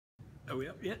Are we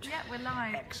up yet? Yeah, we're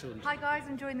live. Excellent. Hi guys,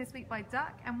 I'm joined this week by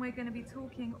Duck, and we're going to be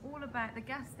talking all about the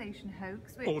gas station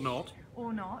hoax. Which, Or not.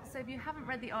 Or not. So if you haven't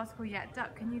read the article yet,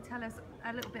 Duck, can you tell us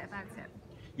a little bit about it?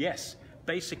 Yes.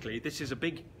 Basically, this is a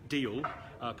big deal,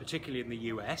 particularly in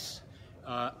the US,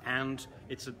 and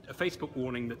it's a Facebook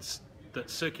warning that's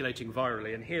circulating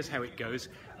virally. And here's how it goes.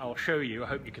 I'll show you. I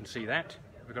hope you can see that.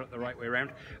 I've got it the right way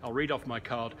around. I'll read off my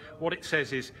card. What it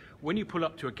says is, when you pull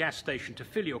up to a gas station to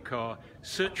fill your car,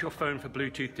 search your phone for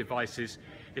Bluetooth devices.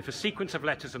 If a sequence of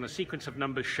letters and a sequence of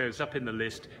numbers shows up in the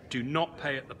list, do not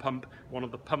pay at the pump. One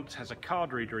of the pumps has a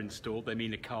card reader installed. They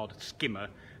mean a card skimmer,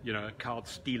 you know, a card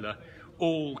stealer.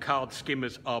 All card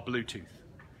skimmers are Bluetooth.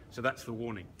 So that's the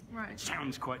warning. Right.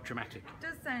 Sounds quite dramatic. It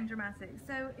does sound dramatic.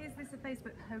 So is this a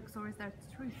Facebook hoax or is there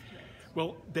truth to it?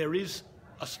 Well, there is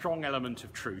a strong element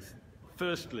of truth.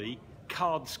 Firstly,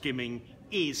 card skimming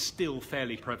is still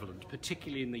fairly prevalent,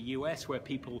 particularly in the US, where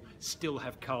people still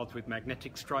have cards with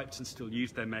magnetic stripes and still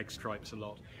use their mag stripes a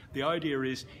lot. The idea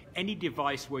is any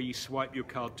device where you swipe your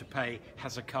card to pay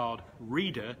has a card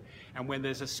reader, and when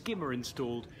there's a skimmer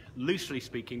installed, loosely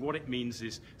speaking, what it means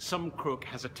is some crook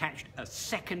has attached a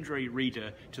secondary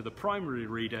reader to the primary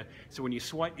reader, so when you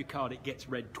swipe your card it gets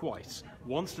read twice.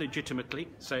 Once legitimately,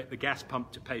 say at the gas pump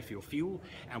to pay for your fuel,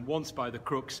 and once by the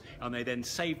crooks, and they then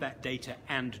save that data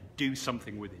and do something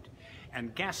with it.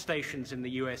 And gas stations in the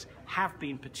US have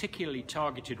been particularly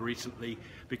targeted recently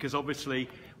because obviously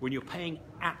when you're paying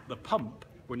at the pump,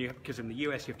 because in the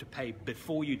US you have to pay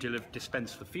before you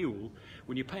dispense the fuel,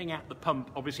 when you're paying at the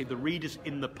pump, obviously the reader's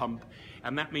in the pump,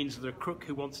 and that means that a crook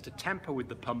who wants to tamper with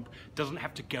the pump doesn't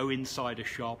have to go inside a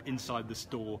shop, inside the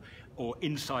store, or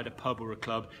inside a pub or a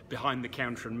club, behind the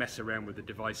counter and mess around with the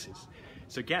devices.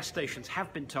 So gas stations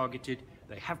have been targeted.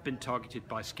 They have been targeted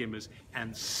by skimmers,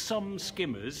 and some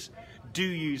skimmers do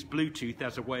use Bluetooth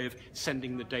as a way of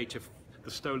sending the data,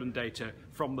 the stolen data,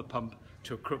 from the pump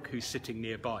to a crook who's sitting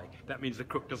nearby. That means the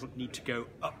crook doesn't need to go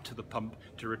up to the pump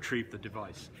to retrieve the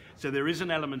device. So there is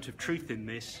an element of truth in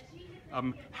this.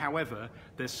 However,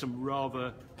 there's some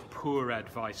rather poor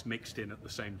advice mixed in at the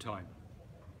same time.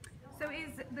 So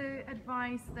is the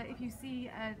advice that if you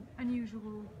see an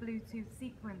unusual Bluetooth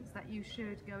sequence that you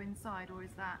should go inside, or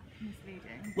is that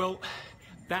misleading? Well,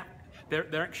 there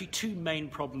are actually two main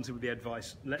problems with the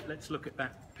advice. Let's look at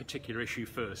that particular issue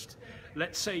first.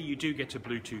 Let's say you do get a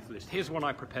Bluetooth list. Here's one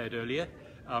I prepared earlier.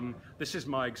 This is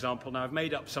my example. Now, I've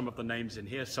made up some of the names in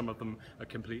here. Some of them are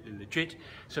completely legit.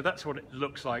 So that's what it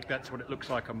looks like. That's what it looks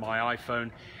like on my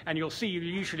iPhone. And you'll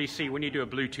usually see, when you do a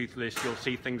Bluetooth list, you'll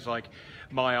see things like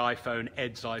my iPhone,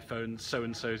 Ed's iPhone,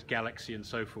 so-and-so's Galaxy, and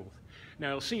so forth.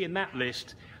 Now, you'll see in that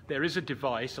list, there is a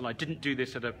device, and I didn't do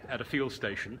this at a fuel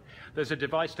station. There's a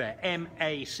device there,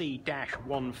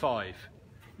 MAC-15.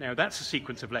 Now, that's a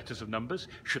sequence of letters and numbers.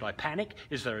 Should I panic?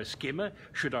 Is there a skimmer?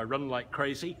 Should I run like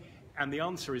crazy? And the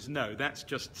answer is no. That's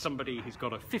just somebody who's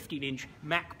got a 15-inch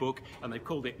MacBook, and they've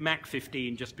called it Mac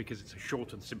 15 just because it's a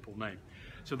short and simple name.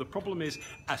 So the problem is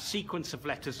a sequence of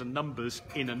letters and numbers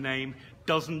in a name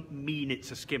doesn't mean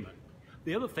it's a skimmer.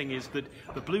 The other thing is that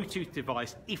the Bluetooth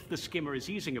device, if the skimmer is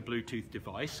using a Bluetooth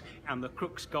device and the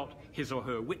crook's got his or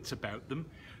her wits about them,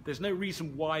 there's no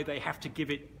reason why they have to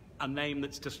give it a name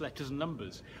that's just letters and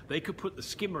numbers. They could put the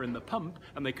skimmer in the pump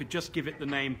and they could just give it the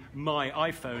name My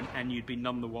iPhone and you'd be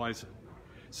none the wiser.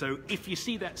 So if you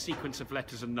see that sequence of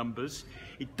letters and numbers,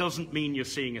 it doesn't mean you're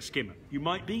seeing a skimmer. You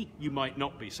might be, you might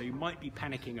not be, so you might be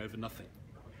panicking over nothing.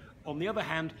 On the other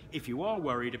hand, if you are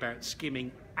worried about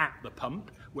skimming at the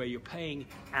pump, where you're paying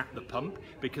at the pump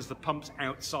because the pump's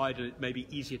outside and it may be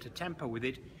easier to tamper with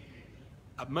it,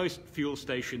 at most fuel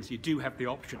stations you do have the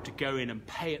option to go in and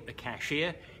pay at the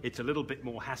cashier. It's a little bit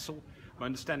more hassle. My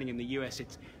understanding in the US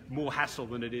it's more hassle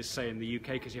than it is, say, in the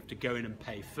UK, because you have to go in and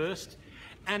pay first.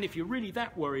 And if you're really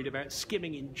that worried about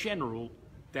skimming in general,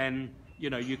 then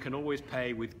you can always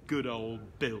pay with good old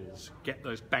bills. Get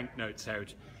those banknotes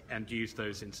out and use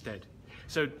those instead.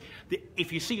 So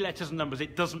if you see letters and numbers,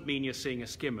 it doesn't mean you're seeing a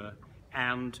skimmer,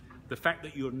 and the fact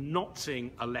that you're not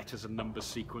seeing a letters and numbers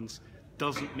sequence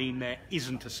doesn't mean there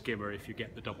isn't a skimmer if you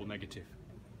get the double negative.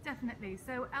 Definitely.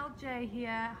 So LJ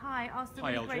here, hi, asked a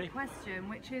really great question,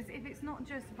 which is, if it's not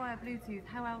just via Bluetooth,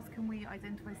 how else can we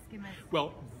identify skimmers?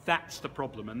 Well, that's the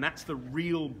problem, and that's the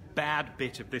real bad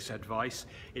bit of this advice.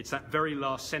 It's that very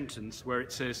last sentence where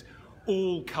it says,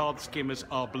 all card skimmers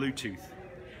are Bluetooth.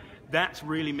 That's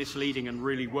really misleading and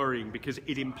really worrying, because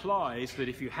it implies that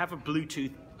if you have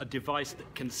a device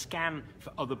that can scan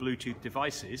for other Bluetooth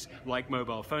devices, like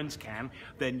mobile phones can,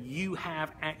 then you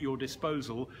have at your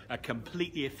disposal a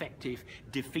completely effective,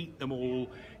 defeat them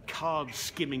all card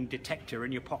skimming detector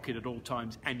in your pocket at all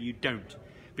times, and you don't.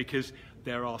 Because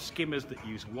There are skimmers that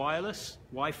use wireless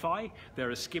Wi-Fi. There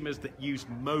are skimmers that use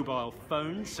mobile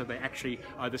phones, so they actually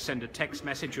either send a text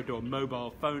message or do a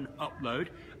mobile phone upload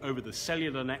over the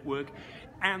cellular network.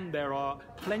 And there are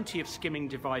plenty of skimming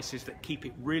devices that keep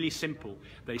it really simple.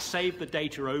 They save the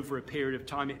data over a period of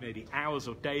time. It may be hours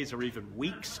or days or even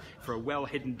weeks for a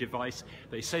well-hidden device.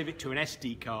 They save it to an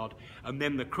SD card, and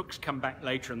then the crooks come back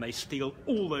later and they steal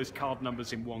all those card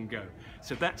numbers in one go.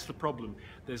 So that's the problem.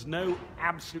 There's no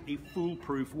absolutely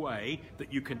foolproof way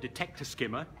that you can detect a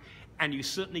skimmer, and you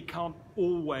certainly can't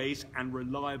always and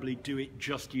reliably do it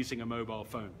just using a mobile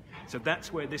phone. So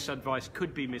that's where this advice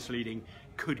could be misleading,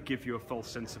 could give you a false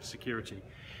sense of security.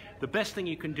 The best thing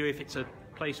you can do if it's a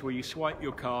place where you swipe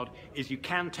your card is you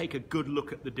can take a good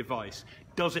look at the device.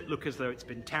 Does it look as though it's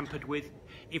been tampered with?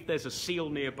 If there's a seal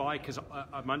nearby, because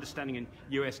I'm understanding in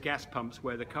US gas pumps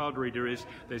where the card reader is,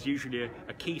 there's usually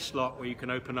a key slot where you can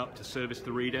open up to service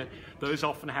the reader. Those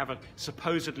often have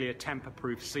supposedly a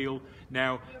tamper-proof seal.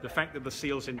 Now, the fact that the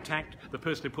seal's intact, the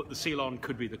person who put the seal on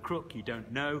could be the crook, you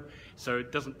don't know, so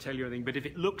it doesn't tell you anything. But if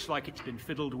it looks like it's been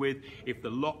fiddled with, if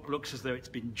the lock looks as though it's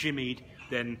been jimmied,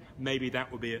 then maybe that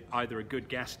would be either a good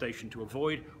gas station to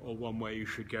avoid or one where you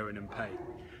should go in and pay.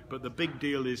 But the big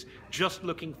deal is just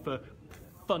looking for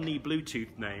funny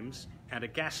Bluetooth names at a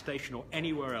gas station or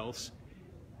anywhere else.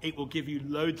 It will give you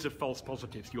loads of false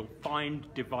positives. You'll find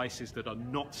devices that are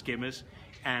not skimmers,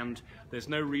 and there's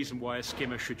no reason why a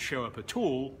skimmer should show up at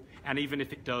all. And even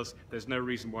if it does, there's no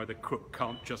reason why the crook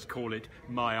can't just call it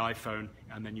my iPhone,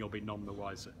 and then you'll be none the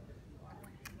wiser.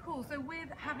 Cool. So with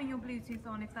having your Bluetooth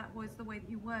on, if that was the way that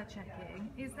you were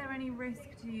checking, is there any risk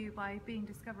to you by being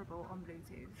discoverable on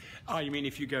Bluetooth? Oh, you mean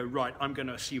if you go, right, I'm going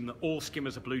to assume that all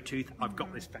skimmers are Bluetooth, I've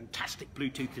got this fantastic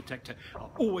Bluetooth detector,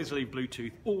 I'll always leave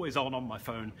Bluetooth always on my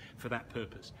phone for that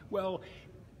purpose. Well,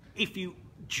 if you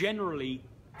generally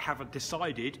have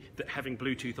decided that having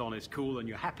Bluetooth on is cool and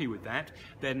you're happy with that,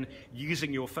 then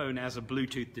using your phone as a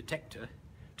Bluetooth detector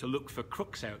to look for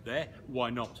crooks out there, why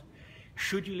not?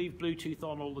 Should you leave Bluetooth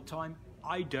on all the time?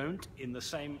 I don't,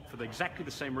 for exactly the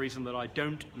same reason that I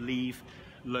don't leave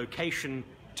location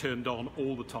turned on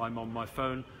all the time on my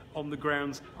phone, on the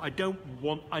grounds I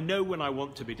know when I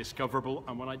want to be discoverable,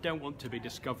 and when I don't want to be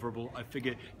discoverable, I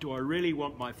figure, do I really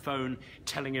want my phone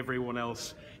telling everyone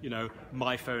else, you know,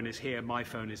 my phone is here, my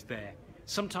phone is there?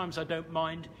 Sometimes I don't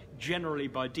mind. Generally,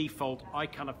 by default, I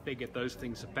kind of figure those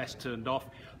things are best turned off.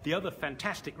 The other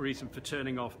fantastic reason for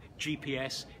turning off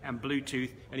GPS and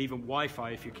Bluetooth and even Wi-Fi,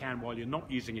 if you can, while you're not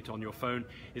using it on your phone,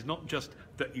 is not just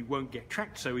that you won't get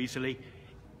tracked so easily,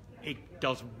 it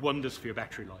does wonders for your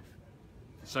battery life.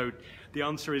 So the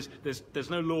answer is there's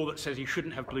no law that says you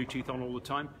shouldn't have Bluetooth on all the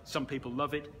time. Some people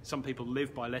love it. Some people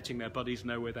live by letting their buddies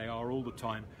know where they are all the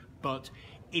time. But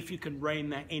if you can rein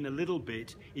that in a little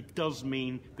bit, it does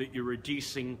mean that you're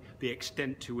reducing the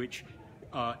extent to which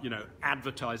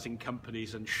advertising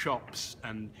companies and shops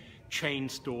and chain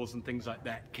stores and things like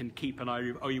that can keep an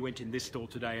eye. Oh, you went in this store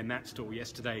today and that store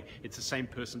yesterday. It's the same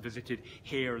person visited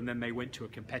here and then they went to a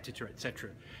competitor, etc.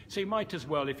 So you might as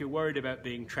well, if you're worried about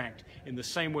being tracked, in the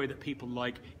same way that people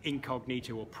like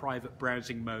incognito or private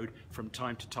browsing mode from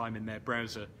time to time in their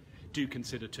browser, do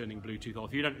consider turning Bluetooth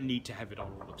off. You don't need to have it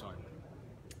on all the time.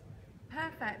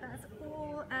 Perfect. That's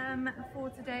all for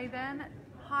today then.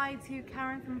 Hi to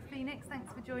Karen from Phoenix.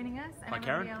 Thanks for joining us. And Hi,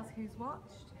 Karen. everybody else who's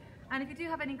watched. And if you do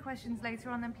have any questions later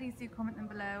on, then please do comment them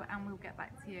below and we'll get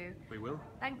back to you. We will.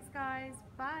 Thanks, guys.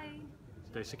 Bye.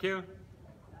 Stay secure.